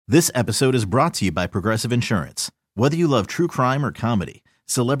This episode is brought to you by Progressive Insurance. Whether you love true crime or comedy,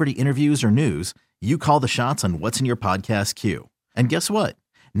 celebrity interviews or news, you call the shots on what's in your podcast queue. And guess what?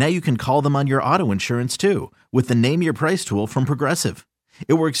 Now you can call them on your auto insurance too with the Name Your Price tool from Progressive.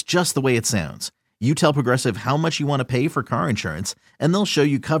 It works just the way it sounds. You tell Progressive how much you want to pay for car insurance, and they'll show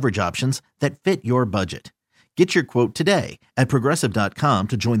you coverage options that fit your budget. Get your quote today at Progressive.com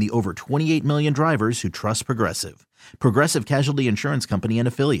to join the over 28 million drivers who trust Progressive. Progressive Casualty Insurance Company and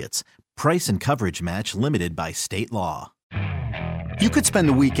Affiliates. Price and coverage match limited by state law. You could spend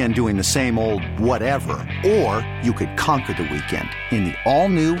the weekend doing the same old whatever, or you could conquer the weekend in the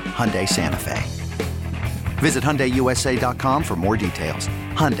all-new Hyundai Santa Fe. Visit HyundaiUSA.com for more details.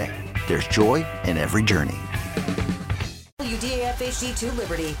 Hyundai, there's joy in every journey. WDAF HD2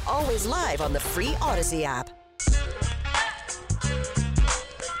 Liberty, always live on the free Odyssey app.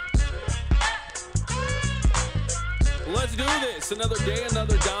 Let's do this. Another day,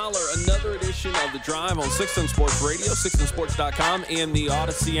 another dollar, another edition of The Drive on 610 Sports Radio, 610sports.com, and the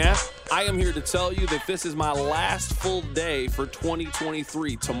Odyssey app. I am here to tell you that this is my last full day for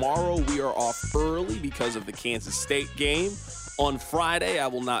 2023. Tomorrow we are off early because of the Kansas State game. On Friday, I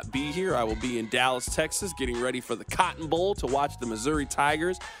will not be here. I will be in Dallas, Texas, getting ready for the Cotton Bowl to watch the Missouri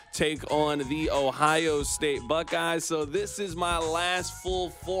Tigers take on the Ohio State Buckeyes. So this is my last full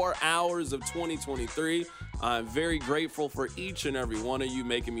 4 hours of 2023. I'm very grateful for each and every one of you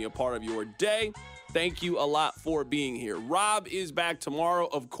making me a part of your day. Thank you a lot for being here. Rob is back tomorrow.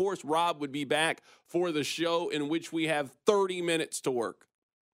 Of course, Rob would be back for the show in which we have 30 minutes to work.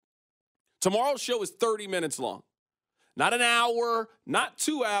 Tomorrow's show is 30 minutes long. Not an hour, not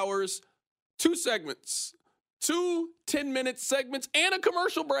 2 hours, 2 segments, 2 10-minute segments, and a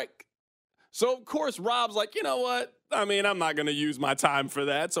commercial break. So, of course, Rob's like, you know what? I'm not going to use my time for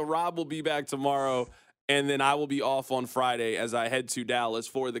that. So Rob will be back tomorrow, and then I will be off on Friday as I head to Dallas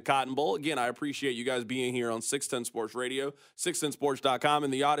for the Cotton Bowl. Again, I appreciate you guys being here on 610 Sports Radio, 610sports.com,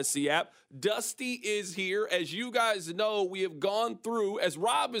 and the Odyssey app. Dusty is here. As you guys know, we have gone through, as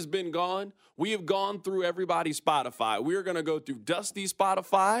Rob has been gone, we have gone through everybody's Spotify. We're going to go through Dusty's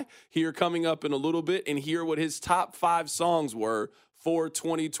Spotify here coming up in a little bit and hear what his top 5 songs were for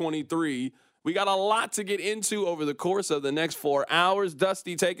 2023. We got a lot to get into over the course of the next 4 hours.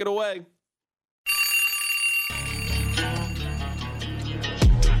 Dusty, take it away.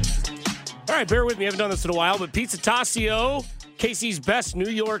 All right, bear with me. I haven't done this in a while, but Pizza Tassio, KC's best New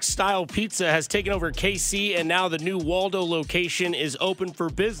York-style pizza, has taken over KC, and now the new Waldo location is open for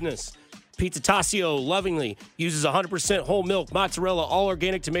business. Pizza Tassio lovingly uses 100% whole milk, mozzarella, all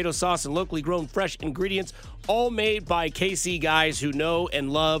organic tomato sauce, and locally grown fresh ingredients, all made by KC guys who know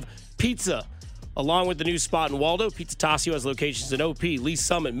and love pizza. Along with the new spot in Waldo, Pizza Tassio has locations in OP, Lee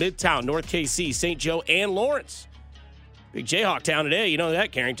Summit, Midtown, North KC, St. Joe, and Lawrence. Big Jayhawk town today, you know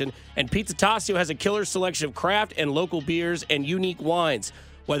that, Carrington. And Pizza Tassio has a killer selection of craft and local beers and unique wines.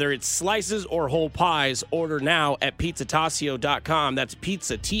 Whether it's slices or whole pies, order now at pizzatassio.com. That's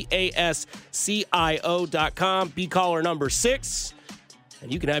pizza, Tassio.com. Be caller number 6.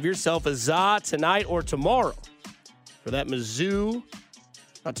 And you can have yourself a za tonight or tomorrow for that Mizzou,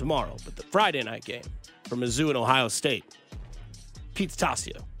 not tomorrow, but the Friday night game for Mizzou and Ohio State. Pizza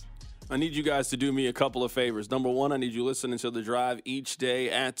Tassio. I need you guys to do me a couple of favors. Number one, I need you listening to The Drive each day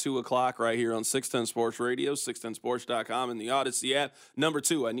at 2 o'clock right here on 610 Sports Radio, 610sports.com, and the Odyssey app. Number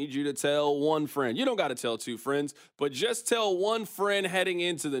two, I need you to tell one friend. You don't got to tell 2 friends, but just tell one friend heading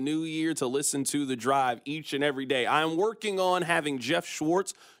into the new year to listen to The Drive each and every day. I'm working on having Geoff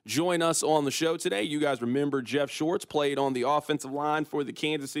Schwartz join us on the show today. You guys remember Geoff Schwartz played on the offensive line for the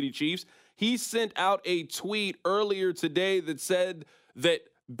Kansas City Chiefs. He sent out a tweet earlier today that said that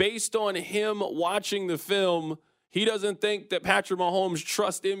based on him watching the film, he doesn't think that Patrick Mahomes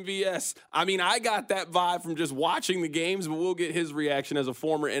trusts MVS. I got that vibe from just watching the games, but we'll get his reaction as a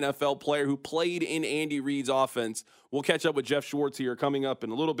former NFL player who played in Andy Reid's offense. We'll catch up with Geoff Schwartz here coming up in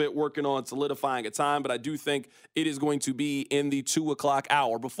a little bit, working on solidifying a time, but I do think it is going to be in the 2 o'clock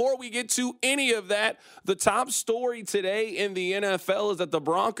hour. Before we get to any of that, the top story today in the NFL is that the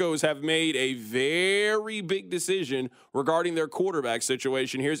Broncos have made a very big decision regarding their quarterback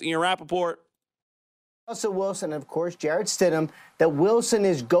situation. Here's Ian Rappaport. Russell Wilson, and of course, Jarrett Stidham, that Wilson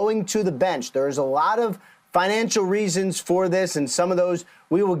is going to the bench. There's a lot of financial reasons for this, and some of those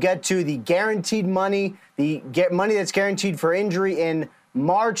we will get to. The guaranteed money, the money that's guaranteed for injury in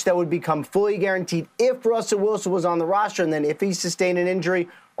March that would become fully guaranteed if Russell Wilson was on the roster, and then if he sustained an injury,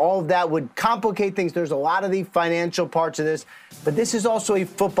 all of that would complicate things. There's a lot of the financial parts of this, but this is also a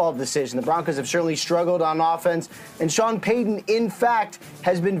football decision. The Broncos have certainly struggled on offense, and Sean Payton, in fact,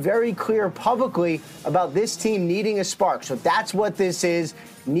 has been very clear publicly about this team needing a spark. So that's what this is.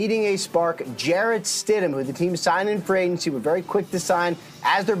 needing a spark. Jarrett Stidham, who the team signed in free agency, were very quick to sign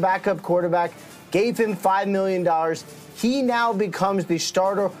as their backup quarterback, gave him $5 million. He now becomes the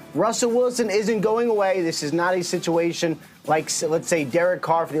starter. Russell Wilson isn't going away. This is not a situation like, let's say, Derek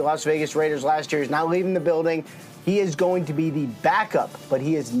Carr for the Las Vegas Raiders last year is not leaving the building. He is going to be the backup, but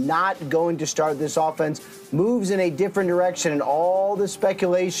he is not going to start this offense. Moves in a different direction, and all the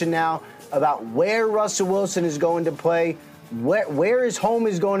speculation now about where Russell Wilson is going to play, where his home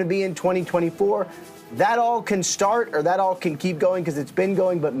is going to be in 2024. That all can start, or that all can keep going because it's been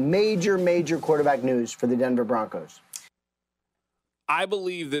going, but major, major quarterback news for the Denver Broncos. I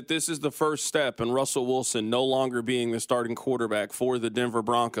believe that this is the first step in Russell Wilson no longer being the starting quarterback for the Denver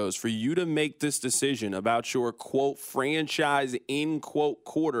Broncos. For you to make this decision about your, quote, franchise, end quote,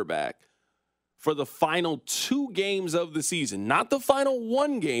 quarterback for the final 2 games of the season, not the final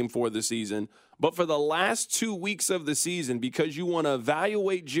 1 game for the season, but for the last 2 weeks of the season, because you want to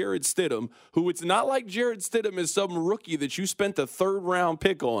evaluate Jarrett Stidham, who it's not like Jarrett Stidham is some rookie that you spent the 3rd round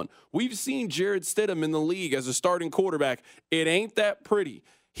pick on. We've seen Jarrett Stidham in the league as a starting quarterback. It ain't that pretty.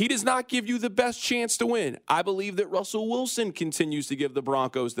 He does not give you the best chance to win. I believe that Russell Wilson continues to give the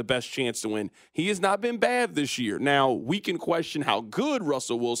Broncos the best chance to win. He has not been bad this year. Now, we can question how good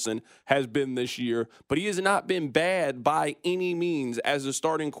Russell Wilson has been this year, but he has not been bad by any means as a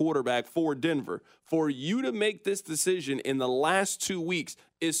starting quarterback for Denver. For you to make this decision in the last 2 weeks,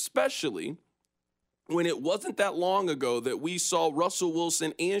 especially when it wasn't that long ago that we saw Russell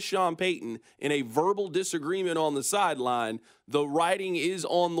Wilson and Sean Payton in a verbal disagreement on the sideline, the writing is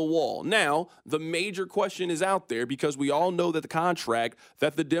on the wall. Now, the major question is out there because we all know that the contract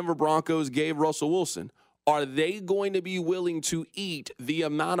that the Denver Broncos gave Russell Wilson, are they going to be willing to eat the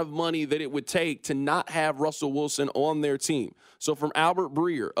amount of money that it would take to not have Russell Wilson on their team? So from Albert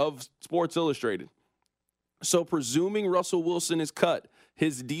Breer of Sports Illustrated, so presuming Russell Wilson is cut,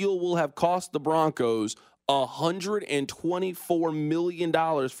 his deal will have cost the Broncos $124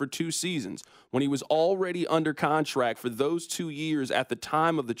 million for 2 seasons when he was already under contract for those 2 years at the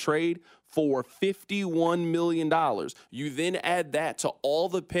time of the trade for $51 million. You then add that to all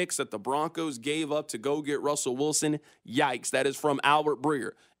the picks that the Broncos gave up to go get Russell Wilson. Yikes, that is from Albert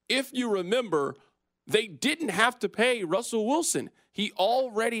Breer. If you remember, they didn't have to pay Russell Wilson. He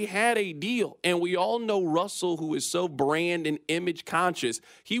already had a deal, and we all know Russell, who is so brand and image conscious.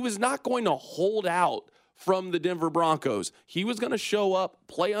 He was not going to hold out from the Denver Broncos. He was going to show up,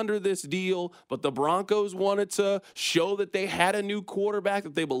 play under this deal, but the Broncos wanted to show that they had a new quarterback,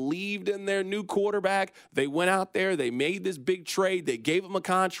 that they believed in their new quarterback. They went out there, they made this big trade, they gave him a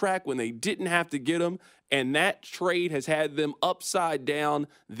contract when they didn't have to get him, and that trade has had them upside down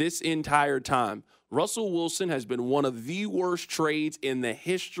this entire time. Russell Wilson has been one of the worst trades in the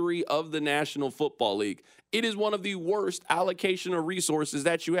history of the National Football League. It is one of the worst allocation of resources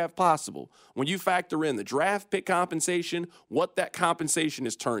that you have possible. When you factor in the draft pick compensation, what that compensation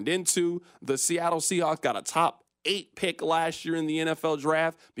is turned into, the Seattle Seahawks got a top 8 pick last year in the NFL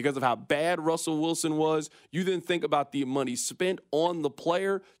draft because of how bad Russell Wilson was. You then think about the money spent on the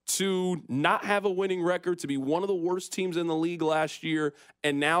player to not have a winning record, to be one of the worst teams in the league last year,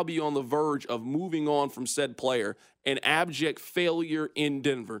 and now be on the verge of moving on from said player. An abject failure in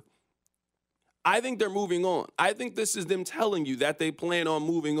Denver. I think they're moving on. I think this is them telling you that they plan on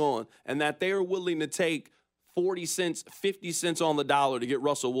moving on and that they are willing to take 40 cents, 50 cents on the dollar to get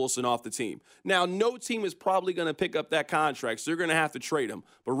Russell Wilson off the team. Now, no team is probably going to pick up that contract, so they're going to have to trade him.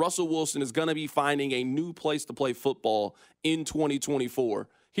 But Russell Wilson is going to be finding a new place to play football in 2024.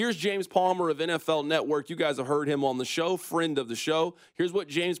 Here's James Palmer of NFL Network. You guys have heard him on the show, friend of the show. Here's what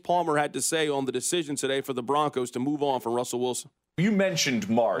James Palmer had to say on the decision today for the Broncos to move on from Russell Wilson. You mentioned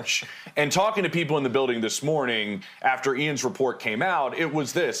March, and talking to people in the building this morning after Ian's report came out, it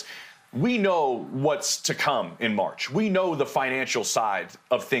was this. We know what's to come in March. We know the financial side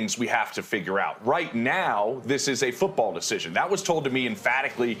of things we have to figure out. Right now, this is a football decision. That was told to me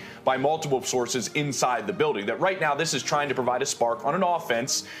emphatically by multiple sources inside the building, that right now this is trying to provide a spark on an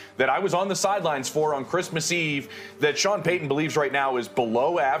offense that I was on the sidelines for on Christmas Eve that Sean Payton believes right now is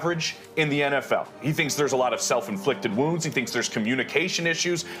below average in the NFL. He thinks there's a lot of self-inflicted wounds. He thinks there's communication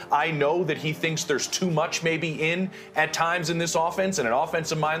issues. I know that he thinks there's too much maybe in at times in this offense, and an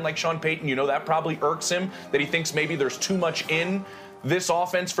offensive mind like Sean Payton, you know, that probably irks him, that he thinks maybe there's too much in this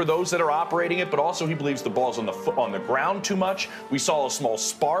offense for those that are operating it, but also he believes the ball's on the ground too much. We saw a small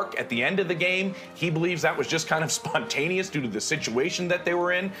spark at the end of the game. He believes that was just kind of spontaneous due to the situation that they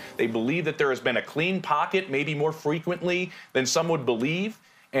were in. They believe that there has been a clean pocket maybe more frequently than some would believe.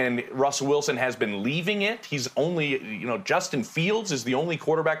 and Russell Wilson has been leaving it. He's only, Justin Fields is the only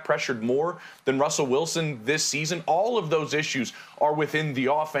quarterback pressured more than Russell Wilson this season. All of those issues are within the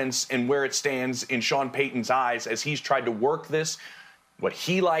offense and where it stands in Sean Payton's eyes as he's tried to work this, what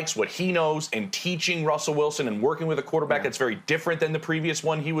he likes, what he knows, and teaching Russell Wilson and working with a quarterback that's very different than the previous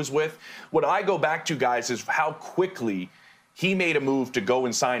one he was with. What I go back to, guys, is how quickly he made a move to go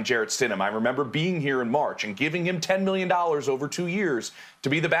and sign Jarrett Stidham. I remember being here in March and giving him $10 million over 2 years to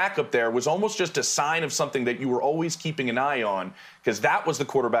be the backup there was almost just a sign of something that you were always keeping an eye on, because that was the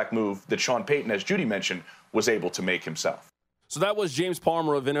quarterback move that Sean Payton, as Judy mentioned, was able to make himself. So that was James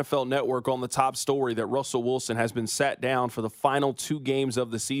Palmer of NFL Network on the top story that Russell Wilson has been sat down for the final 2 games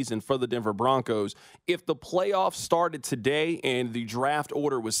of the season for the Denver Broncos. If the playoffs started today and the draft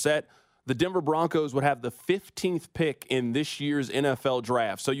order was set, the Denver Broncos would have the 15th pick in this year's NFL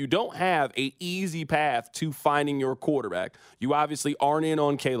draft. So you don't have an easy path to finding your quarterback. You obviously aren't in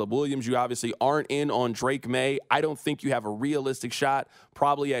on Caleb Williams. You obviously aren't in on Drake May. I don't think you have a realistic shot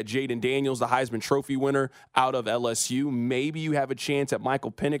probably at Jaden Daniels, the Heisman Trophy winner out of LSU. Maybe you have a chance at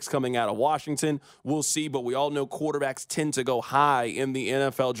Michael Penix coming out of Washington. We'll see, but we all know quarterbacks tend to go high in the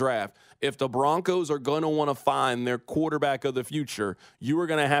NFL draft. If the Broncos are going to want to find their quarterback of the future, you are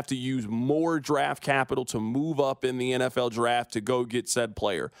going to have to use more draft capital to move up in the NFL draft to go get said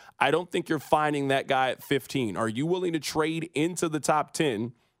player. I don't think you're finding that guy at 15. Are you willing to trade into the top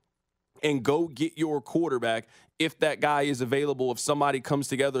 10 and go get your quarterback if that guy is available, if somebody comes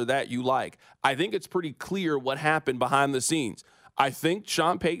together that you like? I think it's pretty clear what happened behind the scenes. I think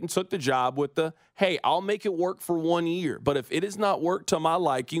Sean Payton took the job with the, hey, I'll make it work for 1 year, but if it has not worked to my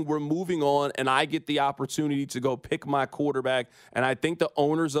liking, we're moving on, and I get the opportunity to go pick my quarterback. And I think the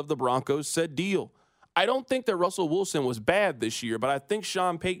owners of the Broncos said deal. I don't think that Russell Wilson was bad this year, but I think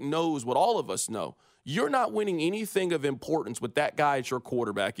Sean Payton knows what all of us know. You're not winning anything of importance with that guy as your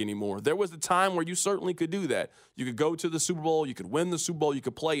quarterback anymore. There was a time where you certainly could do that. You could go to the Super Bowl, you could win the Super Bowl, you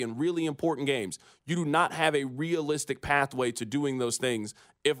could play in really important games. You do not have a realistic pathway to doing those things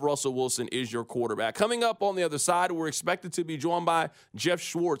if Russell Wilson is your quarterback. Coming up on the other side, we're expected to be joined by Geoff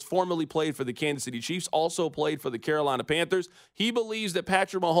Schwartz, formerly played for the Kansas City Chiefs, also played for the Carolina Panthers. He believes that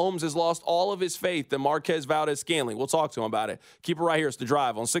Patrick Mahomes has lost all of his faith in Marquez Valdez-Scantling. We'll talk to him about it. Keep it right here. It's The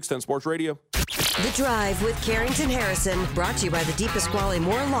Drive on 610 Sports Radio. The Drive with Carrington Harrison, brought to you by the DePasquale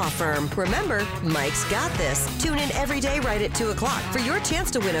Moore Law Firm. Remember, Mike's got this. Tune in every day right at 2 o'clock for your chance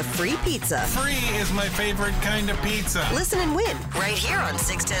to win a free pizza. Free is my favorite kind of pizza. Listen and win right here on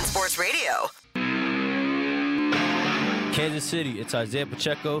 610 Sports Radio. Kansas City, it's Isaiah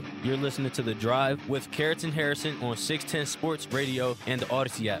Pacheco. You're listening to The Drive with Carrington Harrison on 610 Sports Radio and the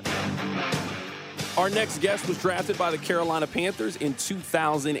Odyssey app. Our next guest was drafted by the Carolina Panthers in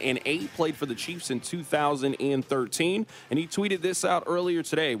 2008, played for the Chiefs in 2013, and he tweeted this out earlier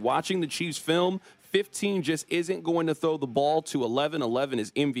today. Watching the Chiefs film, 15 just isn't going to throw the ball to 11. 11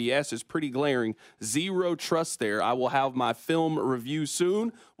 is MVS. It's pretty glaring. Zero trust there. I will have my film review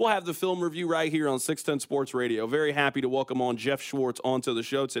soon. We'll have the film review right here on 610 Sports Radio. Very happy to welcome on Geoff Schwartz onto the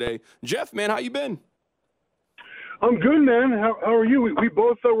show today. Geoff, man, how you been? I'm good, man. How are you? We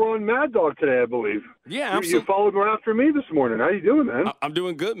both were on Mad Dog today, I believe. Yeah, absolutely. You followed me after me this morning. How you doing, man? I'm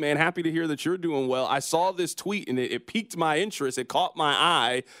doing good, man. Happy to hear that you're doing well. I saw this tweet, and it piqued my interest. It caught my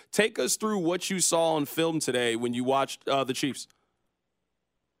eye. Take us through what you saw on film today when you watched the Chiefs.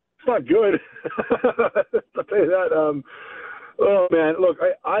 It's not good. I'll tell you that. Oh, man, look,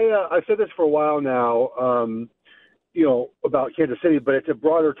 I've said this for a while now, about Kansas City, but it's a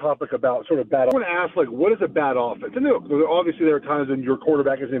broader topic about sort of bad. I want to ask, what is a bad offense? And obviously there are times when your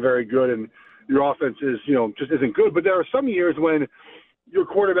quarterback isn't very good and your offense is, just isn't good. But there are some years when your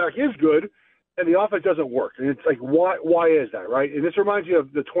quarterback is good and the offense doesn't work. And it's like, why is that, right? And this reminds me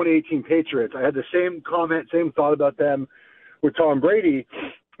of the 2018 Patriots. I had the same comment, same thought about them with Tom Brady,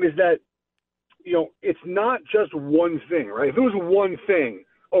 is that, it's not just one thing, right? If it was one thing,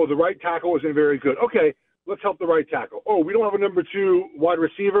 the right tackle wasn't very good. Okay, let's help the right tackle. Oh, we don't have a number 2 wide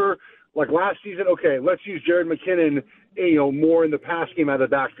receiver like last season. Okay, let's use Jared McKinnon, more in the pass game out of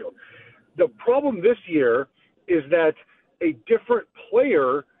the backfield. The problem this year is that a different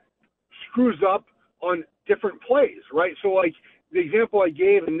player screws up on different plays, right? So, the example I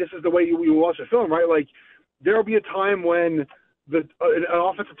gave, and this is the way you watch the film, right? There'll be a time when an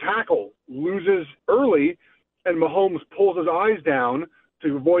offensive tackle loses early and Mahomes pulls his eyes down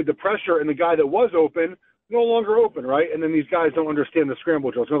to avoid the pressure, and the guy that was open no longer open, right? And then these guys don't understand the scramble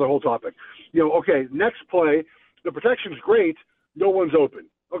drill. It's another whole topic. Okay, next play, the protection's great, no one's open.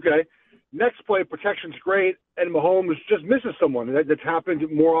 Okay, next play, protection's great, and Mahomes just misses someone. That's happened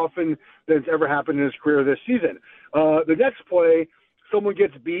more often than it's ever happened in his career this season. The next play, someone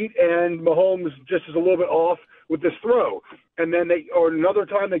gets beat and Mahomes just is a little bit off with this throw. And then or another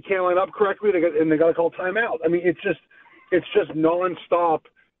time they can't line up correctly and they got to call timeout. I mean, it's just nonstop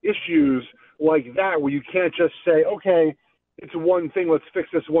issues like that where you can't just say, okay, it's one thing, let's fix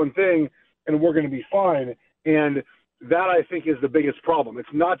this one thing and we're going to be fine. And that, I think, is the biggest problem. It's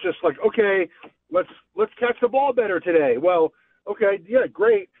not just like, okay, let's catch the ball better today. Well, okay, yeah,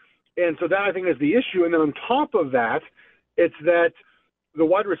 great. And so that, I think, is the issue. And then on top of that, it's that the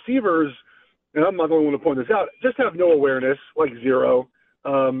wide receivers, and I'm not the only one to point this out, just have no awareness, like zero.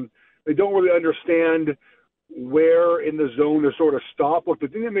 They don't really understand where in the zone to sort of stop. Look, the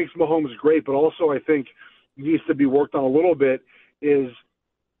thing that makes Mahomes great, but also I think needs to be worked on a little bit is,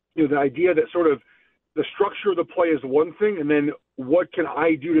 the idea that sort of the structure of the play is one thing, and then what can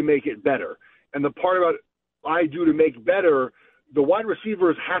I do to make it better? And the part about I do to make better, the wide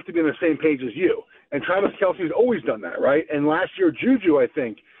receivers have to be on the same page as you. And Travis Kelce's always done that, right? And last year, Juju, I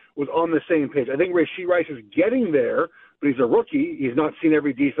think, was on the same page. I think Rashee Rice is getting there, but he's a rookie. He's not seen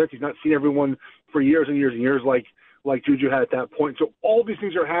every defense. He's not seen everyone for years and years and years like Juju had at that point. So all these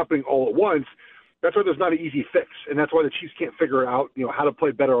things are happening all at once. That's why there's not an easy fix, and that's why the Chiefs can't figure out, how to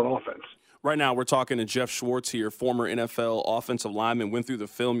play better on offense. Right now, we're talking to Geoff Schwartz here, former NFL offensive lineman, went through the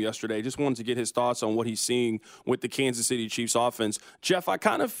film yesterday. Just wanted to get his thoughts on what he's seeing with the Kansas City Chiefs offense. Geoff, I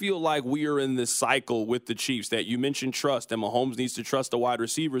kind of feel like we are in this cycle with the Chiefs that you mentioned trust, and Mahomes needs to trust the wide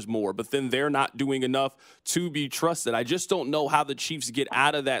receivers more, but then they're not doing enough to be trusted. I just don't know how the Chiefs get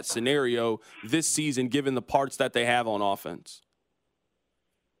out of that scenario this season, given the parts that they have on offense.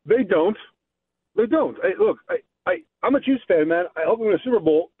 They don't. I'm a Chiefs fan, man. I hope we win a Super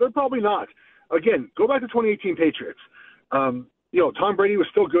Bowl. They're probably not. Again, go back to 2018 Patriots. Tom Brady was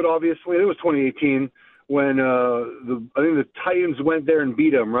still good, obviously. It was 2018 when I think the Titans went there and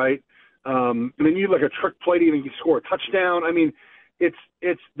beat them, right? And then you like a trick play to even score a touchdown. I mean,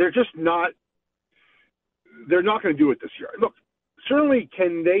 they're just not. They're not going to do it this year. Look, certainly,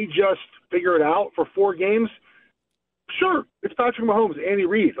 can they just figure it out for 4 games? Sure, it's Patrick Mahomes, Andy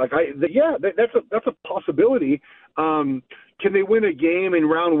Reid. That's a possibility. Can they win a game in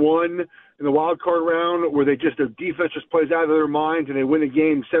round 1 in the wild card round where their defense just plays out of their minds and they win a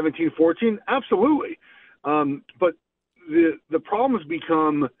game 17-14? Absolutely. But the problems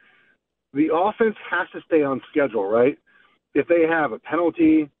become the offense has to stay on schedule, right? If they have a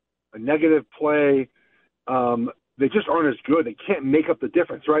penalty, a negative play, they just aren't as good. They can't make up the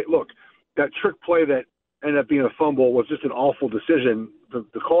difference, right? Look, that trick play that ended up being a fumble was just an awful decision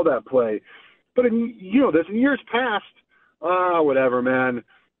to call that play. But in years past, whatever, man.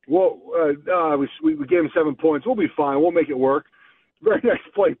 Well, we gave him 7 points. We'll be fine. We'll make it work. Very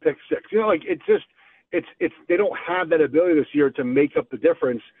next play, pick 6. It's they don't have that ability this year to make up the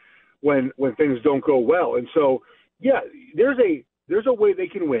difference when things don't go well. And so, yeah, there's a way they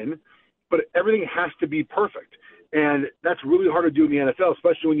can win, but everything has to be perfect. And that's really hard to do in the NFL,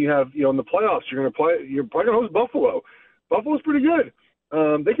 especially when you have, in the playoffs, you're probably going to host Buffalo. Buffalo's pretty good.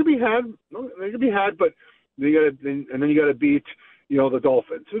 They could be had, but you got to beat, the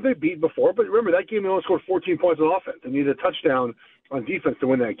Dolphins, who they beat before. But remember, that game they only scored 14 points on offense and needed a touchdown on defense to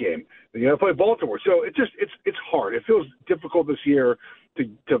win that game. Then you got to play Baltimore. So it's hard. It feels difficult this year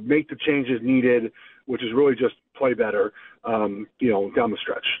to make the changes needed, which is really just play better, down the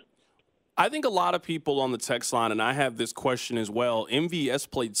stretch. I think a lot of people on the text line, and I have this question as well,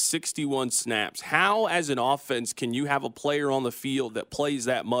 MVS played 61 snaps. How, as an offense, can you have a player on the field that plays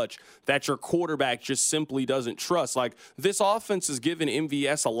that much that your quarterback just simply doesn't trust? Like, this offense has given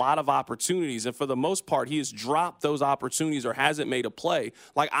MVS a lot of opportunities, and for the most part, he has dropped those opportunities or hasn't made a play.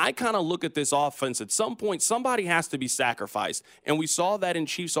 Like, I kind of look at this offense, at some point, somebody has to be sacrificed, and we saw that in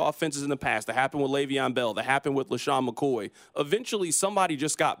Chiefs offenses in the past. That happened with Le'Veon Bell. That happened with LaShawn McCoy. Eventually, somebody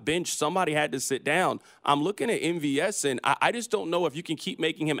just got benched. Somebody had to sit down. I'm looking at MVS, and I just don't know if you can keep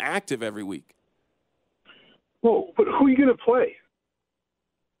making him active every week. Well, but who are you going to play?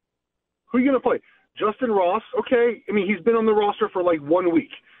 Justin Ross, okay. I mean, he's been on the roster for like 1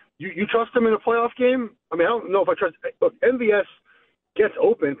 week. You trust him in a playoff game? I mean, I don't know if I trust. Look, MVS gets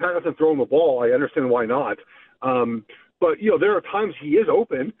open. Pat doesn't throw him the ball. I understand why not. But, there are times he is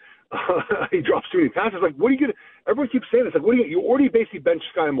open. He drops too many passes. Like, what are you going to – everyone keeps saying this. Like, you already basically benched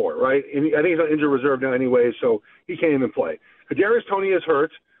Sky Moore, right? And I think he's on injured reserve now anyway, so he can't even play. Kadarius Toney is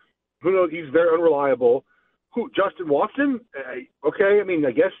hurt. Who knows? He's very unreliable. Justin Watson? Okay, I mean,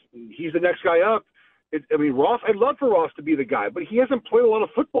 I guess he's the next guy up. Ross – I'd love for Ross to be the guy, but he hasn't played a lot of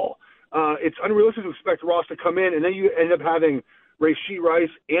football. It's unrealistic to expect Ross to come in, and then you end up having Rashee Rice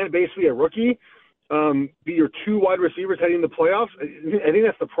and basically a rookie be your 2 wide receivers heading into the playoffs. I think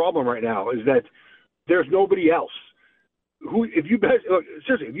that's the problem right now, is that there's nobody else. if you bench, look,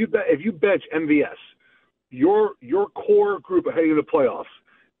 seriously, if you bench MVS, your core group heading into the playoffs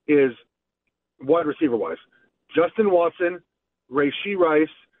is wide receiver wise: Justin Watson, Rashee Rice.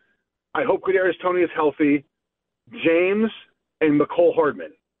 I hope Kadarius Toney is healthy. James and McCole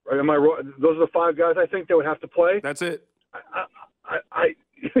Hardman. Right? Am I wrong? Those are the 5 guys I think that would have to play. That's it.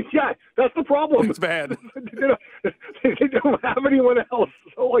 Yeah, that's the problem. It's bad. They don't have anyone else.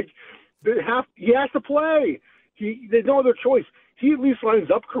 So, like, he has to play. There's no other choice. He at least lines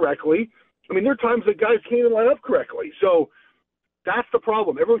up correctly. I mean, there are times that guys can't even line up correctly. So that's the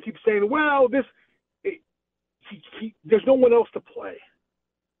problem. Everyone keeps saying, well, there's no one else to play.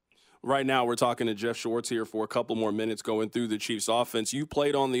 Right now, we're talking to Geoff Schwartz here for a couple more minutes going through the Chiefs' offense. You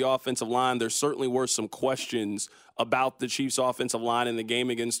played on the offensive line. There certainly were some questions about the Chiefs' offensive line in the game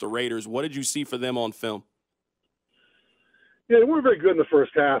against the Raiders. What did you see for them on film? Yeah, they weren't very good in the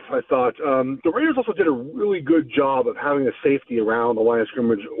first half, I thought. The Raiders also did a really good job of having a safety around the line of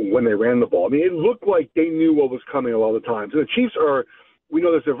scrimmage when they ran the ball. I mean, it looked like they knew what was coming a lot of the times. And the Chiefs we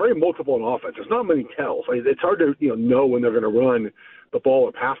know they're very multiple in offense. There's not many tells. I mean, it's hard to know when they're going to run the ball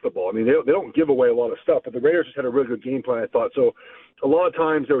or pass the ball. I mean, they don't give away a lot of stuff, but the Raiders just had a really good game plan, I thought. So a lot of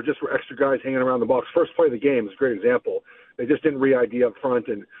times there were just extra guys hanging around the box. First play of the game is a great example. They just didn't re-ID up front,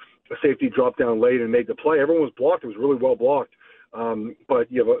 and a safety dropped down late and made the play. Everyone was blocked. It was really well blocked. But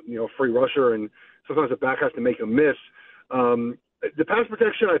you have a free rusher, and sometimes the back has to make a miss. The pass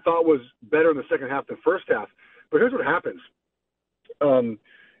protection I thought was better in the second half than first half. But here's what happens.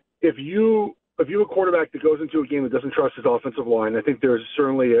 If you have a quarterback that goes into a game that doesn't trust his offensive line, I think there's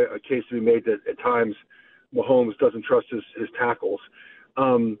certainly a case to be made that at times Mahomes doesn't trust his tackles.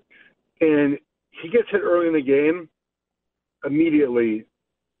 And he gets hit early in the game, immediately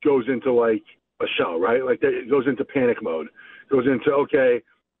goes into like a shell, right? Like it goes into panic mode, goes into, okay,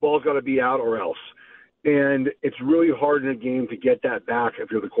 ball's got to be out or else. And it's really hard in a game to get that back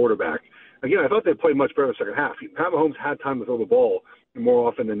if you're the quarterback. Again, I thought they played much better in the second half. Pat Mahomes had time to throw the ball more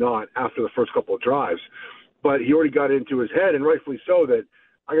often than not after the first couple of drives. But he already got into his head, and rightfully so, that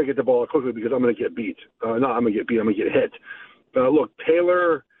I got to get the ball quickly because I'm going to get beat. I'm going to get beat. I'm going to get hit. Look,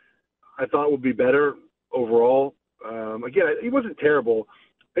 Taylor, I thought would be better overall. Again, he wasn't terrible.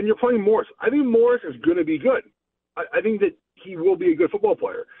 And you're playing Morris. I think Morris is going to be good. I think that he will be a good football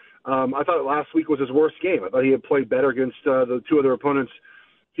player. I thought last week was his worst game. I thought he had played better against the 2 other opponents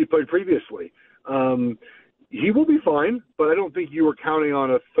he played previously. He will be fine, but I don't think you were counting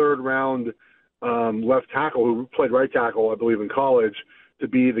on a third-round left tackle who played right tackle, I believe, in college, to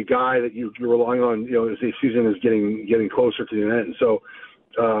be the guy that you're relying on, as the season is getting closer to the end. So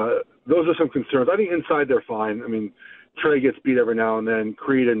those are some concerns. I think inside they're fine. I mean, Trey gets beat every now and then.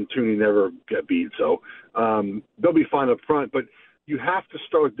 Creed and Tooney never get beat. So they'll be fine up front. But you have to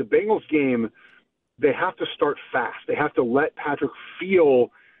start the Bengals game. They have to start fast. They have to let Patrick feel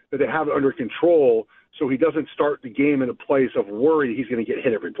that they have it under control so he doesn't start the game in a place of worry he's going to get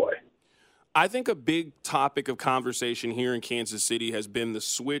hit every play. I think a big topic of conversation here in Kansas City has been the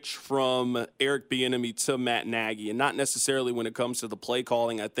switch from Eric Bieniemy to Matt Nagy, and not necessarily when it comes to the play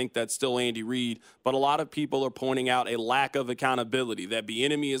calling. I think that's still Andy Reid, but a lot of people are pointing out a lack of accountability, that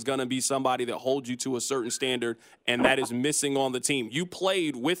Bieniemy is going to be somebody that holds you to a certain standard, and that is missing on the team. You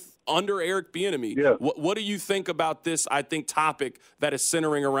played under Eric Bieniemy. Yeah. What do you think about this, I think, topic that is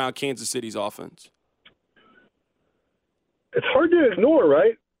centering around Kansas City's offense? It's hard to ignore,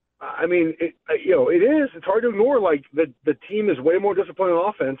 right? I mean, it is. It's hard to ignore. Like the team is way more disciplined on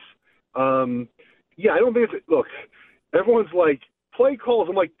offense. I don't think look. Everyone's like play calls.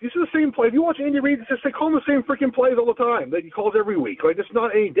 I'm like, these are the same play. If you watch Andy Reid, they call them the same freaking plays all the time that he calls every week. Like it's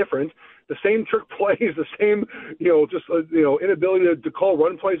not any different. The same trick plays, the same inability to call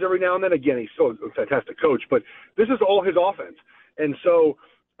run plays every now and then. Again, he's still a fantastic coach, but this is all his offense, and so.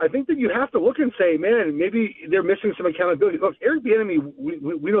 I think that you have to look and say, man, maybe they're missing some accountability. Look, Eric Bieniemy,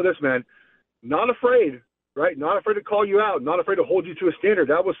 we know this, man, not afraid, right? Not afraid to call you out, not afraid to hold you to a standard.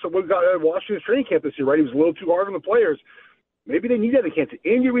 That was what got Washington's training camp this year, right? He was a little too hard on the players. Maybe they need that in Kansas.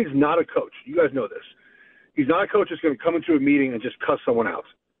 Andy Reid's not a coach. You guys know this. He's not a coach that's going to come into a meeting and just cuss someone out.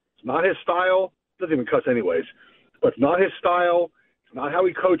 It's not his style. Doesn't even cuss anyways. But it's not his style. It's not how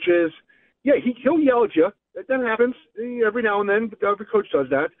he coaches. Yeah, he'll yell at you. That happens every now and then. Every coach does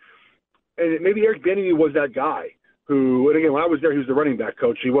that. And maybe Eric Bieniemy was that guy who, and again, when I was there, he was the running back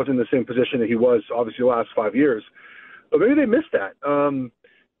coach. He wasn't in the same position that he was, obviously, the last 5 years. But maybe they missed that. And,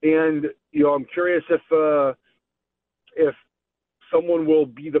 I'm curious if someone will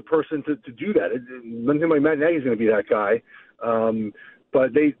be the person to do that. It doesn't seem like Matt Nagy's going to be that guy.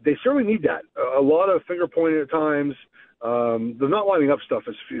 But they certainly need that. A lot of finger-pointing at times. The not lining up stuff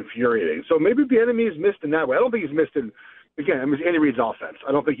is infuriating. So maybe Bieniemy is missed in that way. I don't think he's missed in again, I mean, it's Andy Reid's offense.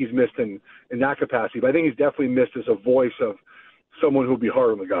 I don't think he's missed in that capacity, but I think he's definitely missed as a voice of someone who'll be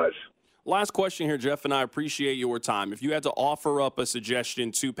hard on the guys. Last question here, Geoff, and I appreciate your time. If you had to offer up a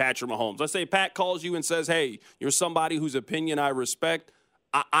suggestion to Patrick Mahomes, let's say Pat calls you and says, hey, you're somebody whose opinion I respect.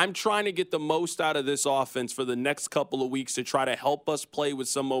 I'm trying to get the most out of this offense for the next couple of weeks to try to help us play with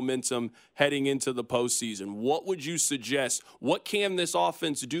some momentum heading into the postseason. What would you suggest? What can this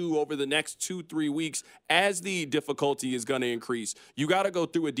offense do over the next 2-3 weeks as the difficulty is going to increase? You got to go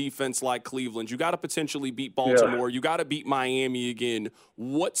through a defense like Cleveland. You got to potentially beat Baltimore. You got to beat Miami again.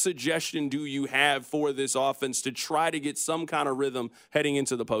 What suggestion do you have for this offense to try to get some kind of rhythm heading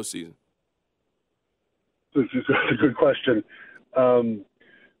into the postseason? This is a good question.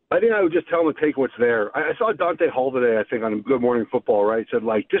 I think I would just tell him to take what's there. I saw Dante Hall today, I think, on Good Morning Football, right? Said,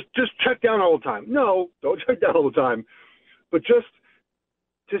 like, just check down all the time. No, don't check down all the time. But just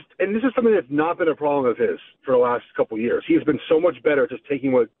and this is something that's not been a problem of his for the last couple of years. He's been so much better at just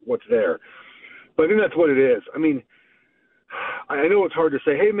taking what's there. But I think that's what it is. I mean, I know it's hard to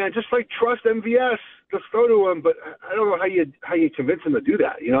say, hey, man, just, like, trust MVS. Just throw to him. But I don't know how you convince him to do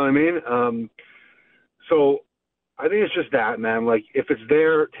that. You know what I mean? So I think it's just that, man. Like, if it's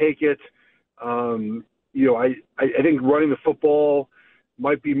there, take it. You know, I think running the football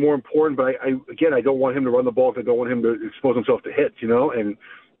might be more important, but I don't want him to run the ball because I don't want him to expose himself to hits, you know, and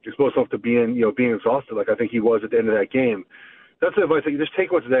expose himself to being exhausted like I think he was at the end of that game. That's the advice. You just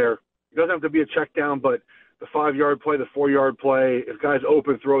take what's there. It doesn't have to be a check down, but the 5-yard play, the 4-yard play, if guys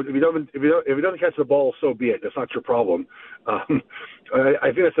open, throw. If he doesn't catch the ball, so be it. That's not your problem. I think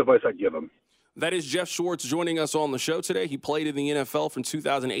that's the advice I'd give him. That is Geoff Schwartz joining us on the show today. He played in the NFL from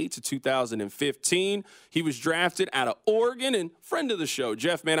 2008 to 2015. He was drafted out of Oregon and friend of the show.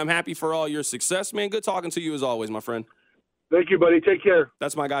 Geoff, man, I'm happy for all your success, man. Good talking to you as always, my friend. Thank you, buddy. Take care.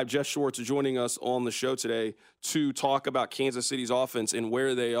 That's my guy, Geoff Schwartz, joining us on the show today to talk about Kansas City's offense and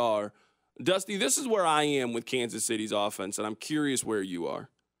where they are. Dusty, this is where I am with Kansas City's offense, and I'm curious where you are.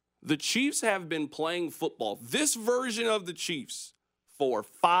 The Chiefs have been playing football, this version of the Chiefs, for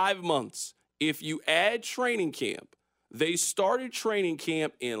 5 months. If you add training camp, they started training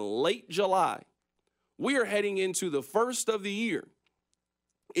camp in late July. We are heading into the first of the year.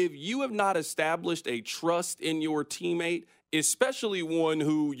 If you have not established a trust in your teammate, especially one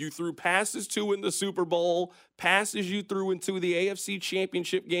who you threw passes to in the Super Bowl, passes you threw into the AFC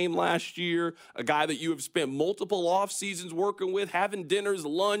Championship game last year, a guy that you have spent multiple off seasons working with, having dinners,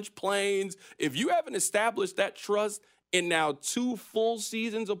 lunch, planes, if you haven't established that trust in now 2 full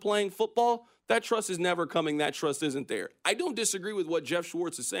seasons of playing football, that trust is never coming. That trust isn't there. I don't disagree with what Geoff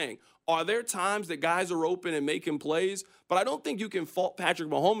Schwartz is saying. Are there times that guys are open and making plays? But I don't think you can fault Patrick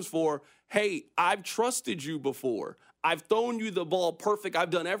Mahomes for, hey, I've trusted you before. I've thrown you the ball perfect. I've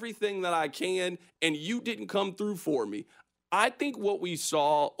done everything that I can, and you didn't come through for me. I think what we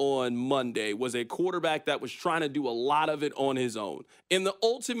saw on Monday was a quarterback that was trying to do a lot of it on his own. In the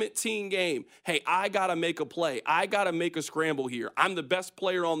ultimate team game, hey, I got to make a play. I got to make a scramble here. I'm the best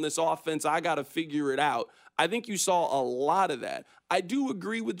player on this offense. I got to figure it out. I think you saw a lot of that. I do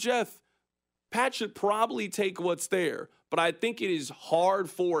agree with Geoff. Pat should probably take what's there, but I think it is hard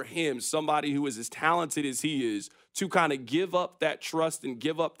for him, somebody who is as talented as he is, to kind of give up that trust and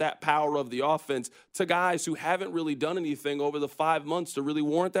give up that power of the offense to guys who haven't really done anything over the 5 months to really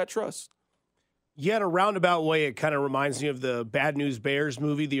warrant that trust. Yeah, in a roundabout way, it kind of reminds me of the Bad News Bears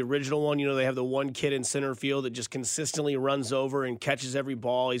movie, the original one. You know, they have the one kid in center field that just consistently runs over and catches every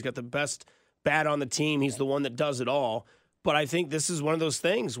ball. He's got the best bat on the team. He's the one that does it all. But I think this is one of those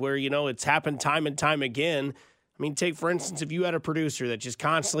things where, you know, it's happened time and time again. I mean, take, for instance, if you had a producer that just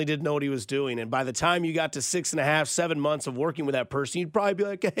constantly didn't know what he was doing, and by the time you got to 6.5, 7 months of working with that person, you'd probably be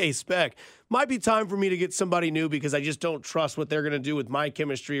like, hey, Spec, might be time for me to get somebody new because I just don't trust what they're going to do with my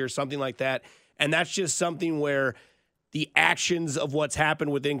chemistry or something like that. And that's just something where the actions of what's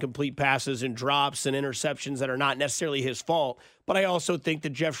happened with incomplete passes and drops and interceptions that are not necessarily his fault. But I also think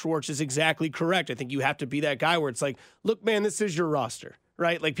that Geoff Schwartz is exactly correct. I think you have to be that guy where it's like, look, man, this is your roster,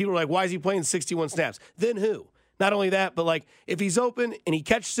 right? Like, people are like, why is he playing 61 snaps? Then who? Not only that, but like, if he's open and he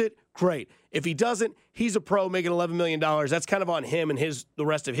catches it, great. If he doesn't, he's a pro making $11 million. That's kind of on him and the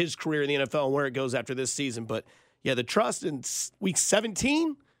rest of his career in the NFL and where it goes after this season. But yeah, the trust in week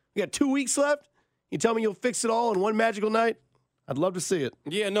 17, we got 2 weeks left. You tell me you'll fix it all in one magical night? I'd love to see it.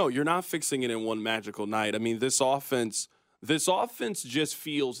 Yeah, no, you're not fixing it in one magical night. I mean, this offense just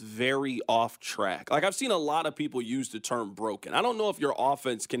feels very off track. Like, I've seen a lot of people use the term broken. I don't know if your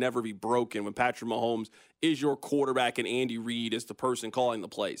offense can ever be broken when Patrick Mahomes is your quarterback and Andy Reid is the person calling the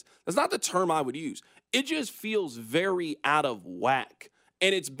plays. That's not the term I would use. It just feels very out of whack.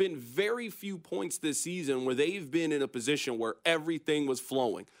 And it's been very few points this season where they've been in a position where everything was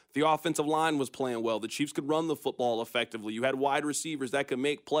flowing. The offensive line was playing well. The Chiefs could run the football effectively. You had wide receivers that could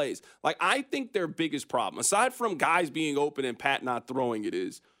make plays. Like, I think their biggest problem, aside from guys being open and Pat not throwing it,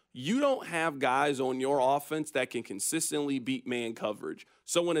 is you don't have guys on your offense that can consistently beat man coverage.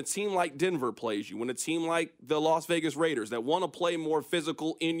 So when a team like Denver plays you, when a team like the Las Vegas Raiders that want to play more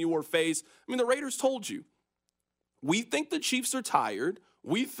physical in your face, I mean, the Raiders told you, we think the Chiefs are tired.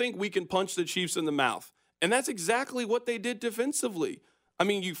 We think we can punch the Chiefs in the mouth. And that's exactly what they did defensively. I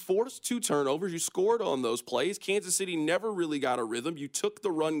mean, you forced 2 turnovers. You scored on those plays. Kansas City never really got a rhythm. You took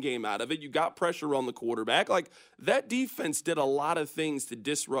the run game out of it. You got pressure on the quarterback. Like, that defense did a lot of things to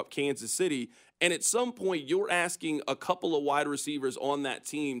disrupt Kansas City. And at some point, you're asking a couple of wide receivers on that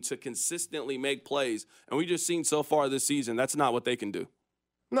team to consistently make plays. And we just seen so far this season, that's not what they can do.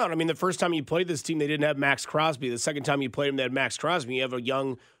 No, I mean, the first time you played this team, they didn't have Max Crosby. The second time you played them, they had Max Crosby. You have a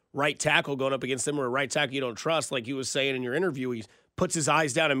young right tackle going up against them, or a right tackle you don't trust. Like you was saying in your interview, he puts his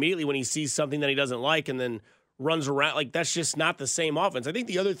eyes down immediately when he sees something that he doesn't like and then runs around. Like, that's just not the same offense. I think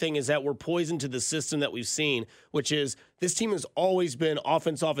the other thing is that we're poisoned to the system that we've seen, which is this team has always been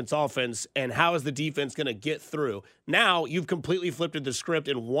offense, and how is the defense going to get through? Now, you've completely flipped the script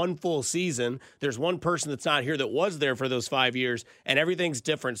in one full season. There's one person that's not here that was there for those 5 years, and everything's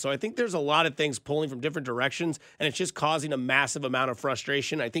different. So I think there's a lot of things pulling from different directions, and it's just causing a massive amount of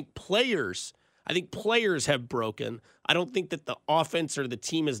frustration. I think players have broken. I don't think that the offense or the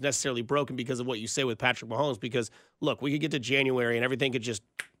team is necessarily broken because of what you say with Patrick Mahomes, because, look, we could get to January and everything could just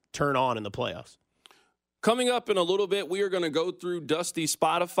turn on in the playoffs. Coming up in a little bit, we are going to go through Dusty's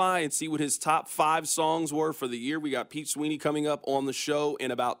Spotify and see what his top 5 songs were for the year. We got Pete Sweeney coming up on the show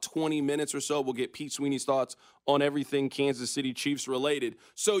in about 20 minutes or so. We'll get Pete Sweeney's thoughts on everything Kansas City Chiefs related.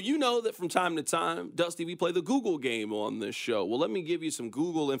 So you know that from time to time, Dusty, we play the Google game on this show. Well, let me give you some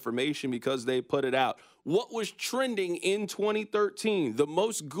Google information because they put it out. What was trending in 2013? The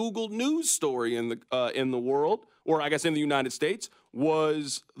most Googled news story in the world, or I guess in the United States,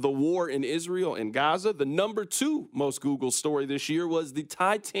 was the war in Israel and Gaza. The number 2 most Googled story this year was the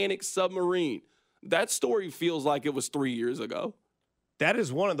Titanic submarine. That story feels like it was 3 years ago. That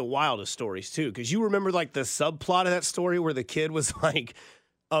is one of the wildest stories, too, because you remember, like, the subplot of that story where the kid was, like,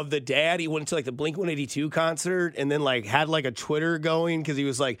 of the dad, he went to, like, the Blink-182 concert and then, like, had, like, a Twitter going because he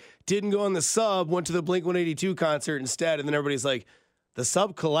was, like, didn't go on the sub, went to the Blink-182 concert instead, and then everybody's like, the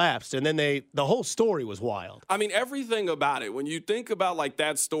sub collapsed, and then the whole story was wild. I mean, everything about it, when you think about, like,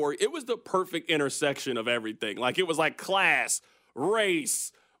 that story, it was the perfect intersection of everything. Like, it was, like, class,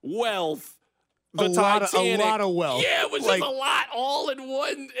 race, wealth, a lot of wealth. Yeah, it was just a lot, all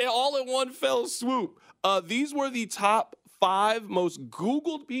in one fell swoop. These were the top 5 most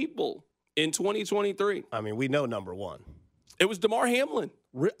Googled people in 2023. I mean, we know number 1. It was Damar Hamlin.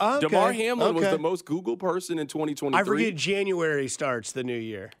 Okay. Damar Hamlin was the most Googled person in 2023. I forget January starts the new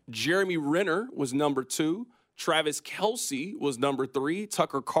year. Jeremy Renner was number 2. Travis Kelce was number 3.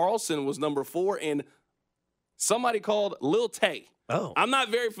 Tucker Carlson was number 4. And somebody called Lil Tay. Oh. I'm not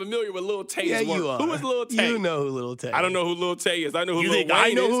very familiar with Lil Tay's work. You are. Who is Lil Tay? You know who Lil Tay is. I don't know who Lil Tay is. I know who Lil Wayne is.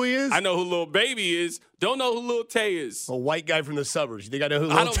 I know who he is? I know who Lil Baby is. Don't know who Lil Tay is. A white guy from the suburbs. You think I know who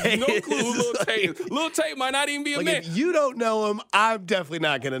Lil Tay is? I don't know who Lil Tay is. Lil Tay might not even be a man. If you don't know him, I'm definitely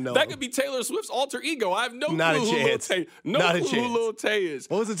not going to know him. That could be Taylor Swift's alter ego. I have no not clue who Lil Tay. Who Lil Tay is.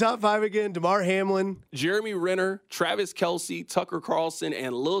 What was the top 5 again? Damar Hamlin, Jeremy Renner, Travis Kelce, Tucker Carlson,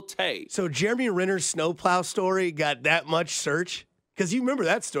 and Lil Tay. So Jeremy Renner's snowplow story got that much search? Because you remember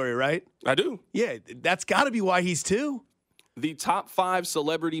that story, right? I do. Yeah, that's got to be why he's 2. The top 5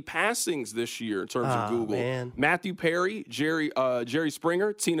 celebrity passings this year in terms of Google. Man. Matthew Perry, Jerry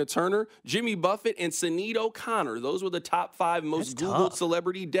Springer, Tina Turner, Jimmy Buffett, and Sinead O'Connor. Those were the top 5 most Googled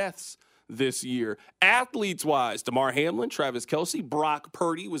celebrity deaths this year. Athletes-wise, Damar Hamlin, Travis Kelce, Brock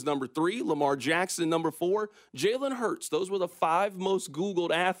Purdy was number 3, Lamar Jackson number 4, Jalen Hurts. Those were the 5 most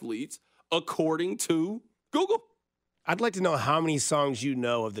Googled athletes according to Google. I'd like to know how many songs you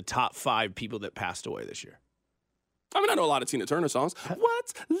know of the top 5 people that passed away this year. I mean, I know a lot of Tina Turner songs.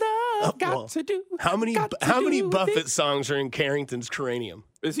 What's love got to do? How many Buffett songs are in Carrington's cranium?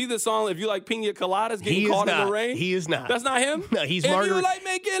 Is he the song, if you like pina coladas, getting caught in the rain? He is not. That's not him? No, he's If Margaret. you like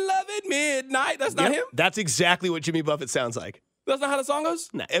making love at midnight, that's not him? That's exactly what Jimmy Buffett sounds like. That's not how the song goes?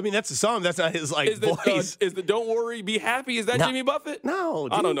 No, I mean, that's the song. That's not his, voice. Is the Don't Worry, Be Happy, is that Jimmy Buffett? No.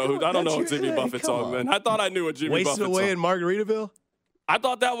 I don't know a Jimmy Buffett song, man. I thought I knew a Jimmy Buffett song. Wasted Away in Margaritaville? I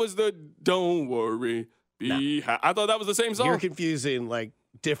thought that was the Don't Worry, Be Happy. I thought that was the same song. You're confusing,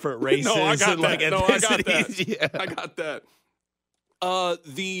 different races. No, I got that. And, ethnicities. I got that. Yeah. I got that.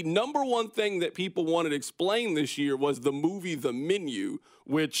 The number one thing that people wanted explained this year was the movie The Menu,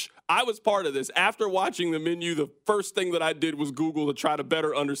 which I was part of this. After watching The Menu, the first thing that I did was Google to try to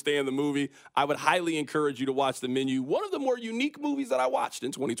better understand the movie. I would highly encourage you to watch The Menu, one of the more unique movies that I watched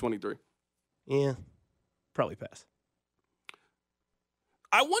in 2023. Yeah, probably pass.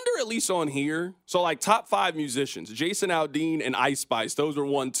 I wonder, at least on here, so like top 5 musicians, Jason Aldean and Ice Spice, those are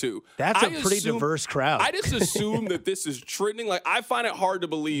 1, 2. That's a pretty diverse crowd. I just assume that this is trending. Like, I find it hard to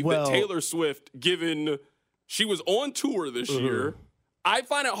believe that Taylor Swift, given she was on tour this year, I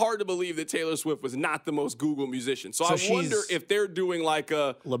find it hard to believe that Taylor Swift was not the most Google musician. So I wonder if they're doing like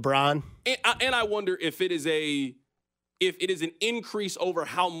a LeBron. And I wonder if it is an increase over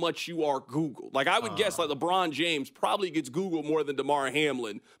how much you are Googled. Like, I would guess like LeBron James probably gets Googled more than DeMar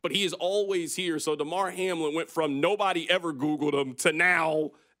Hamlin, but he is always here. So DeMar Hamlin went from nobody ever Googled him to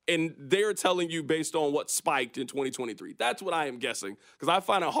now, and they're telling you based on what spiked in 2023. That's what I am guessing, because I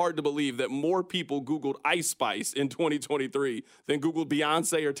find it hard to believe that more people Googled Ice Spice in 2023 than Googled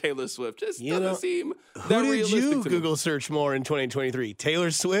Beyonce or Taylor Swift. Just doesn't seem that realistic. Who did you to Google me. search more in 2023?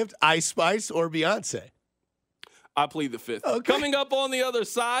 Taylor Swift, Ice Spice, or Beyonce? I plead the fifth. Okay. Coming up on the other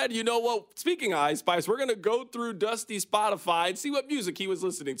side, you know what? Speaking of Ice Spice, we're going to go through Dusty's Spotify and see what music he was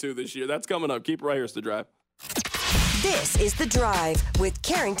listening to this year. That's coming up. Keep it right here. It's The Drive. This is The Drive with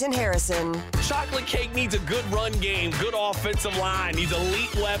Carrington Harrison. Chocolate Cake needs a good run game, good offensive line, needs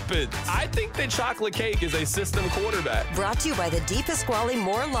elite weapons. I think that Chocolate Cake is a system quarterback. Brought to you by the DePasquale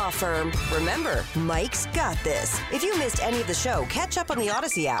Moore Law Firm. Remember, Mike's got this. If you missed any of the show, catch up on the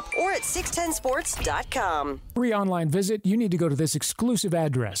Odyssey app or at 610sports.com. Free online visit, you need to go to this exclusive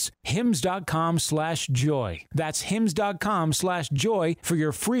address, hims.com/joy. That's hims.com/joy for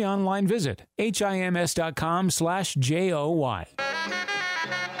your free online visit. HIMS.com/JOY.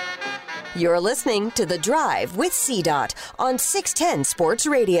 You're listening to The Drive with CDOT on 610 Sports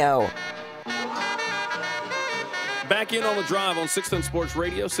Radio. Back in on The Drive on 610 Sports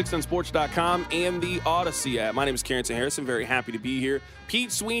Radio, 610sports.com, and the Odyssey app. My name is Carrington Harrison. Very happy to be here.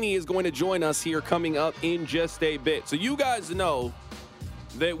 Pete Sweeney is going to join us here coming up in just a bit. So you guys know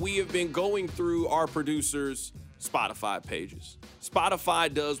that we have been going through our producers' Spotify pages.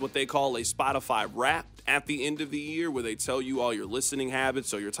 Spotify does what they call a Spotify Wrapped at the end of the year, where they tell you all your listening habits,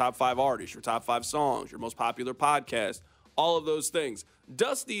 so your top 5 artists, your top 5 songs, your most popular podcast, all of those things.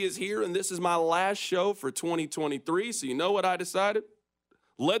 Dusty is here, and this is my last show for 2023, so you know what I decided?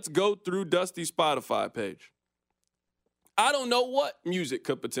 Let's go through Dusty's Spotify page. I don't know what music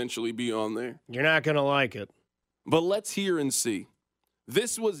could potentially be on there. You're not going to like it. But let's hear and see.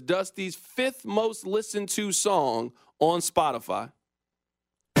 This was Dusty's 5th most listened to song on Spotify.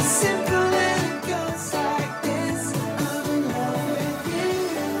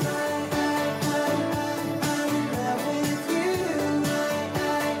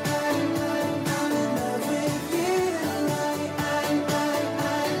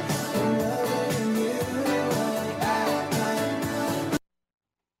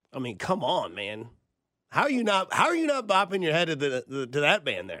 I mean, come on, man. How are you not bopping your head to that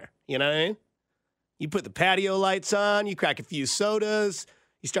band there? You know what I mean? You put the patio lights on, you crack a few sodas,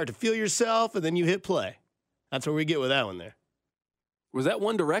 you start to feel yourself, and then you hit play. That's where we get with that one there. Was that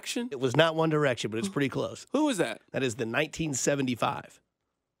One Direction? It was not One Direction, but it's pretty close. Who was that? That is the 1975.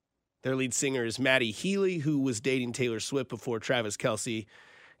 Their lead singer is Maddie Healy, who was dating Taylor Swift before Travis Kelce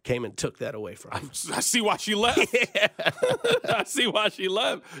came and took that away from him. I see why she left. Yeah. I see why she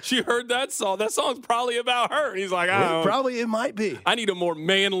left. She heard that song. That song's probably about her. And he's like, probably it might be. I need a more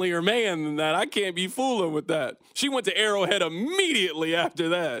manlier man than that. I can't be fooling with that. She went to Arrowhead immediately after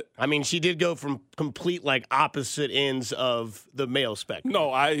that. I mean, she did go from complete, like, opposite ends of the male spectrum.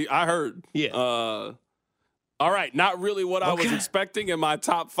 No, I heard. Yeah. All right, not really what I was expecting in my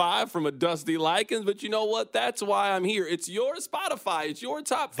top 5 from a Dusty Likens, but you know what? That's why I'm here. It's your Spotify. It's your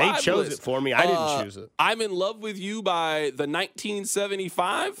top 5 They chose list. it for me. I didn't choose it. I'm in Love with You by the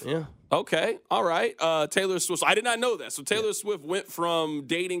 1975. Yeah. Okay. All right. Taylor Swift. So I did not know that. So Taylor Swift went from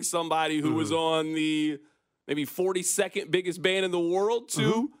dating somebody who was on the maybe 42nd biggest band in the world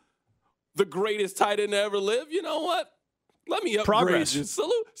to the greatest tight end to ever live. You know what? Let me upgrade you.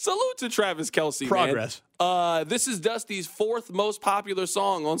 Salute to Travis Kelce, Progress. Man. This is Dusty's 4th most popular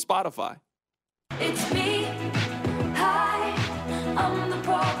song on Spotify. It's me. Hi, I'm the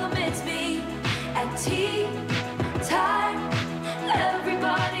problem. It's me. At tea time,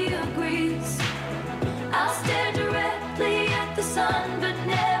 everybody agrees. I'll stare directly at the sun, but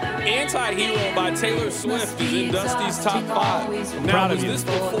never. Anti-Hero by Taylor Swift is in Dusty's top 5. Now, was this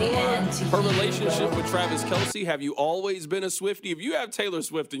before her relationship with Travis Kelce? Have you always been a Swiftie? If you have Taylor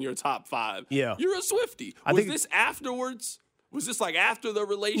Swift in your top 5, yeah, you're a Swiftie. Was this afterwards? Was this like after the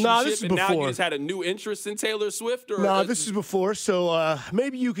relationship No, this is and now you before. just had a new interest in Taylor Swift? Or No, this is before, so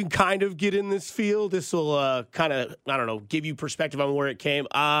maybe you can kind of get in this field. This will kind of, I don't know, give you perspective on where it came.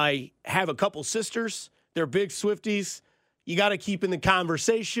 I have a couple sisters. They're big Swifties. You got to keep in the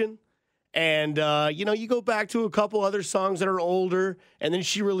conversation. And, you go back to a couple other songs that are older, and then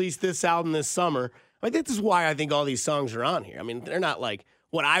she released this album this summer. I think this is why I think all these songs are on here. I mean, they're not like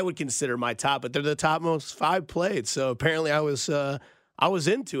what I would consider my top, but they're the top most 5 played. So apparently I was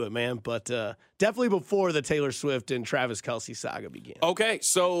into it, man. But definitely before the Taylor Swift and Travis Kelce saga began. Okay,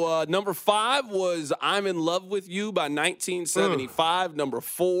 so number 5 was I'm in Love with You by 1975. Number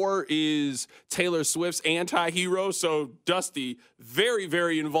 4 is Taylor Swift's Anti-Hero. So Dusty, very,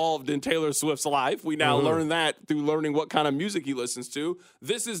 very involved in Taylor Swift's life. We now learn that through learning what kind of music he listens to.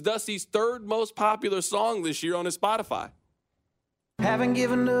 This is Dusty's 3rd most popular song this year on his Spotify. Haven't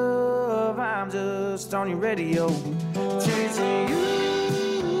given up, I'm just on your radio, chasing you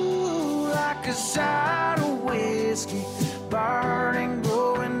like a shot of whiskey, burning,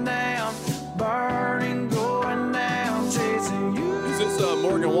 going down, chasing you. Is this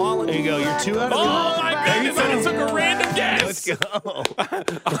Morgan Wallen? There you go. You're 2 out of 3. Oh, my goodness. I just took a random guess. Let's go.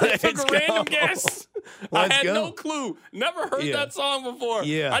 I took a random guess. I had no clue. Never heard Yeah. that song before.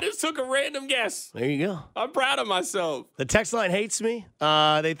 Yeah. I just took a random guess. There you go. I'm proud of myself. The text line hates me.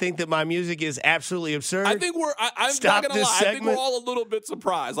 They think that my music is absolutely absurd. I think I'm Stop not going to this lie. I think segment. we're all a little bit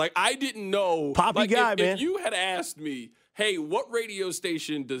surprised. Like, I didn't know. Poppy guy, man. If you had asked me, hey, what radio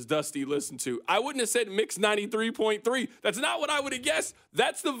station does Dusty listen to? I wouldn't have said Mix 93.3. That's not what I would have guessed.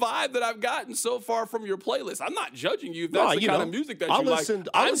 That's the vibe that I've gotten so far from your playlist. I'm not judging you if that's the kind of music that you like.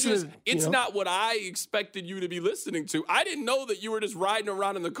 It's not what I expected you to be listening to. I didn't know that you were just riding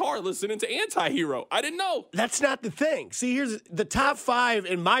around in the car listening to Anti-Hero. I didn't know. That's not the thing. See, here's the top 5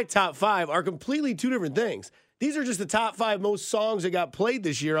 and my top 5 are completely 2 different things. These are just the top 5 most songs that got played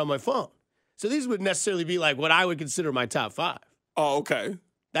this year on my phone. So these wouldn't necessarily be like what I would consider my top 5. Oh, okay.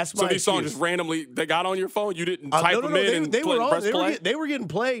 That's my So these songs excuse. just randomly, they got on your phone? You didn't type them in and they were press play? they were getting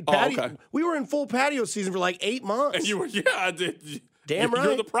played. Oh, okay. We were in full patio season for like 8 months. And you were, I did. Damn right.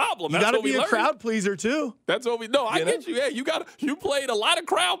 You're the problem. You That's got to what we be a learned. crowd pleaser too. That's what we. No, I get you. Yeah, you played a lot of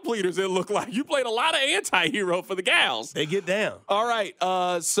crowd pleasers. It looked like you played a lot of Anti-Hero for the gals. They get down. All right.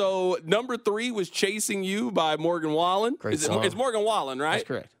 So number 3 was "Chasing You" by Morgan Wallen. Great song. It's Morgan Wallen, right? That's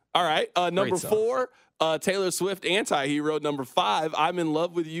correct. All right. Number song. 4. Taylor Swift, Anti-Hero. Number 5, I'm in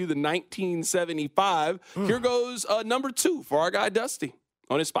Love with You, the 1975. Here goes number 2 for our guy Dusty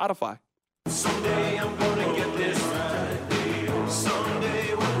on his Spotify. Someday I'm gonna get this right.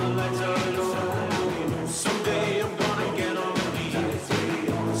 Someday when the lights are low. Someday I'm gonna get on the beat.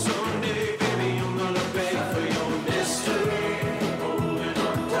 Someday, baby, I'm gonna beg for your mystery. Holding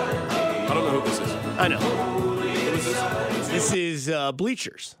on tight. I don't know who this is. I know. Who is this? This is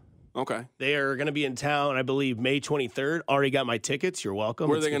Bleachers. Okay. They are going to be in town, I believe, May 23rd. Already got my tickets. You're welcome.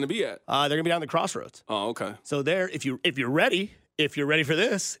 Where are they going to be at? They're going to be down the Crossroads. Oh, okay. So there, if you're ready for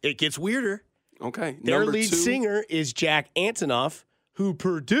this, it gets weirder. Okay. Their Number lead 2. singer is Jack Antonoff, who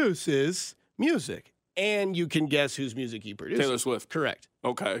produces music. And you can guess whose music he produces. Taylor Swift. Correct.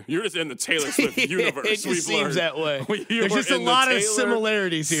 Okay. You're just in the Taylor Swift universe. It just seems that way. You There's were just a in the lot of Taylor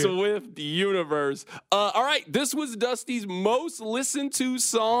similarities here. Swift universe. All right. This was Dusty's most listened to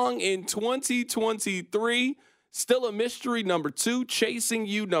song in 2023. Still a Mystery, number 2. Chasing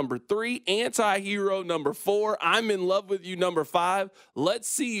You, number 3. Anti-Hero, number 4. I'm in Love with You, number 5. Let's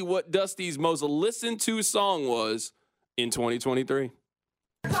see what Dusty's most listened to song was in 2023.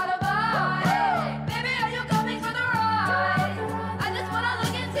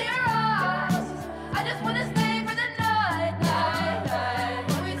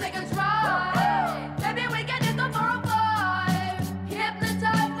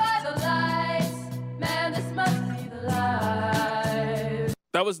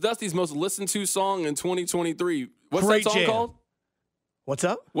 That was Dusty's most listened to song in 2023. What's Great that song jam. called? What's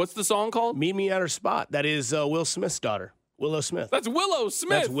up? What's the song called? Meet Me at Her Spot. That is Will Smith's daughter, Willow Smith. That's Willow Smith.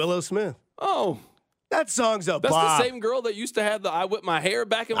 That's Willow Smith. Oh. That song's a That's bop. the same girl that used to have the I Whip My Hair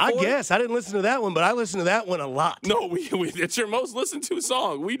back and forth? I guess. I didn't listen to that one, but I listened to that one a lot. No, it's your most listened to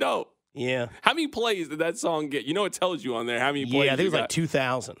song. We know. Yeah. How many plays did that song get? You know it tells you on there how many plays Yeah, I think it was you like got.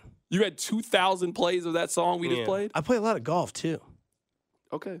 2,000. You had 2,000 plays of that song we just played? I play a lot of golf, too.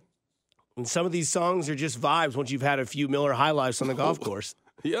 Okay. And some of these songs are just vibes once you've had a few Miller High Lifes on the golf course.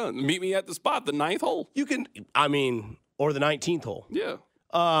 Yeah, meet me at the spot, the 9th hole. You can, or the 19th hole. Yeah.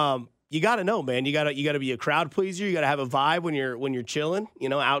 You got to know, man. You got to be a crowd pleaser. You got to have a vibe when you're chilling,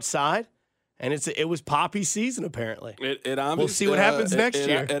 outside. And it was poppy season, apparently. We'll see what happens next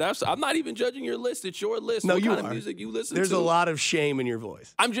year. I'm not even judging your list. It's your list. No, what you kind are. of music you listen There's to? a lot of shame in your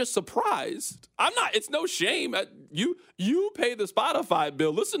voice. I'm just surprised. I'm not. It's no shame. You pay the Spotify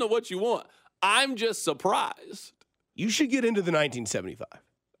bill. Listen to what you want. I'm just surprised. You should get into the 1975.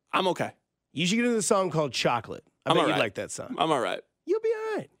 I'm okay. You should get into the song called Chocolate. I bet you'd like that song. I'm all right. You'll be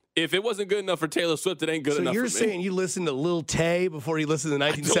all right. If it wasn't good enough for Taylor Swift, it ain't good enough for me. So you're saying you listened to Lil Tay before you listened to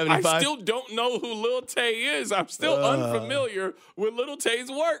 1975? I still don't know who Lil Tay is. I'm still unfamiliar with Lil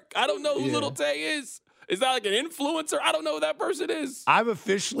Tay's work. I don't know who Lil Tay is. Is that like an influencer? I don't know who that person is. I've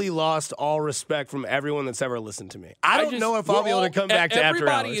officially lost all respect from everyone that's ever listened to me. I don't know if I'll be able to come back to After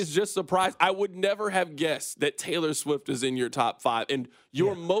Hours. Everybody is just surprised. I would never have guessed that Taylor Swift is in your top 5. And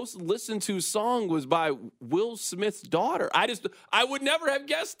your most listened to song was by Will Smith's daughter. I would never have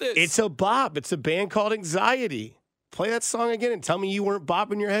guessed this. It's a bop. It's a band called Anxiety. Play that song again and tell me you weren't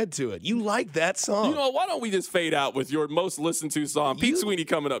bopping your head to it. You like that song. You know, why don't we just fade out with your most listened to song? Pete Sweeney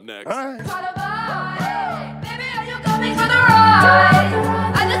coming up next. All right. For the ride.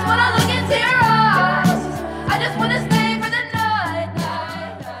 I just wanna look into your eyes. I just wanna stay for the night.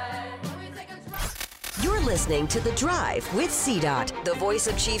 You're listening to The Drive with CDOT. The voice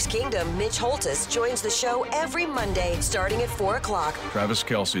of Chiefs Kingdom, Mitch Holtis, joins the show every Monday starting at 4 o'clock. Travis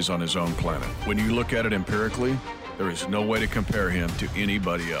Kelce's on his own planet. When you look at it empirically, there is no way to compare him to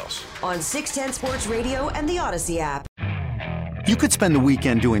anybody else. On 610 Sports Radio and the Odyssey app. You could spend the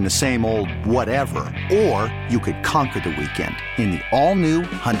weekend doing the same old whatever, or you could conquer the weekend in the all-new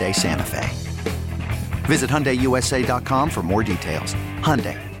Hyundai Santa Fe. Visit HyundaiUSA.com for more details.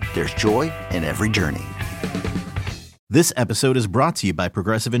 Hyundai, there's joy in every journey. This episode is brought to you by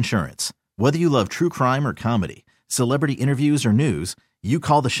Progressive Insurance. Whether you love true crime or comedy, celebrity interviews or news, you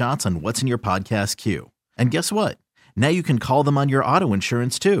call the shots on what's in your podcast queue. And guess what? Now you can call them on your auto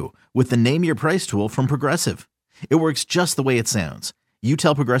insurance too with the Name Your Price tool from Progressive. It works just the way it sounds. You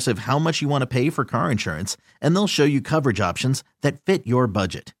tell Progressive how much you want to pay for car insurance, and they'll show you coverage options that fit your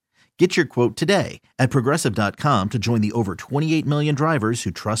budget. Get your quote today at Progressive.com to join the over 28 million drivers who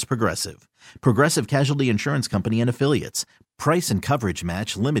trust Progressive. Progressive Casualty Insurance Company and Affiliates. Price and coverage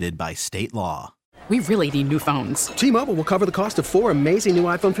match limited by state law. We really need new phones. T-Mobile will cover the cost of 4 amazing new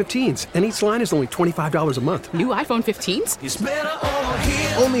iPhone 15s, and each line is only $25 a month. New iPhone 15s? It's better over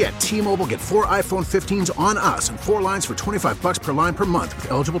here. Only at T-Mobile, get 4 iPhone 15s on us and 4 lines for $25 per line per month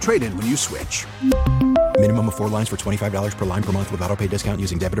with eligible trade-in when you switch. Minimum of 4 lines for $25 per line per month with autopay discount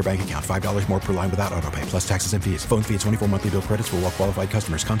using debit or bank account. $5 more per line without autopay, plus taxes and fees. Phone fee at 24 monthly bill credits for well-qualified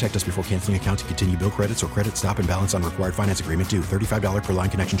customers. Contact us before canceling account to continue bill credits or credit stop and balance on required finance agreement due. $35 per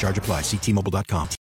line connection charge applies. See T-Mobile.com.